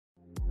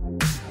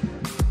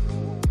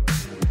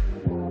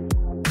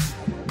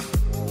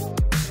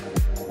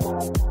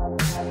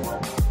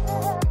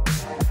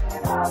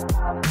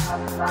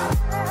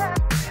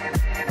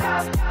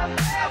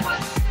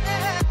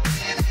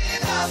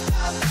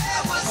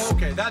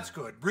Okay, that's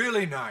good.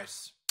 Really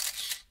nice.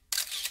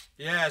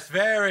 Yes,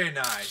 very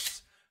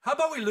nice. How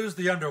about we lose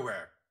the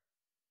underwear?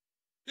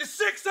 You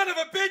sick son of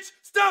a bitch!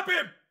 Stop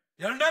him!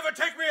 You'll never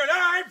take me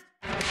alive!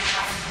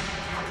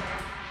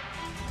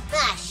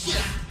 Ah,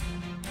 shit.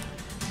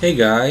 Hey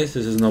guys,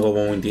 this is Nova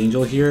One Winged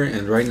Angel here,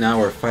 and right now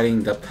we're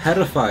fighting the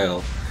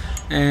pedophile.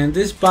 And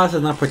this boss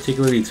is not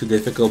particularly too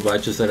difficult, but I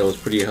just thought it was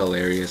pretty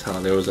hilarious how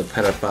there was a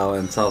pedophile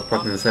in South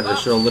Park and decided to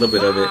show a little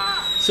bit of it.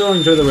 So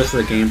enjoy the rest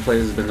of the gameplay.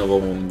 This has been Nova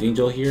One Winged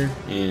Angel here,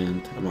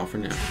 and I'm out for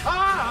now. Let's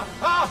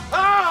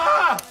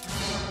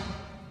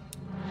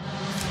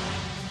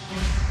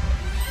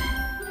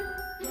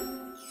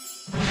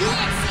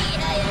see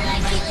how you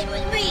like dealing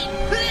with me.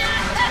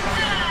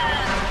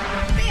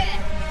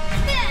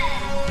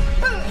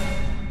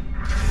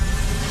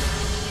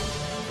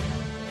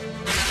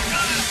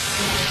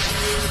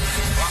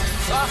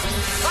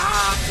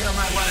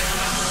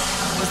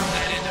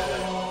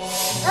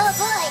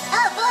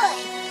 Oh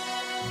boy!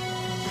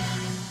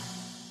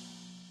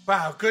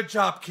 Wow, good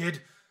job,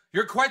 kid.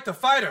 You're quite the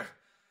fighter.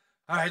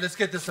 Alright, let's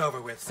get this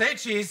over with. Say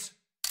cheese.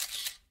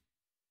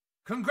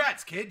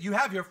 Congrats, kid. You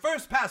have your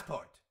first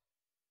passport.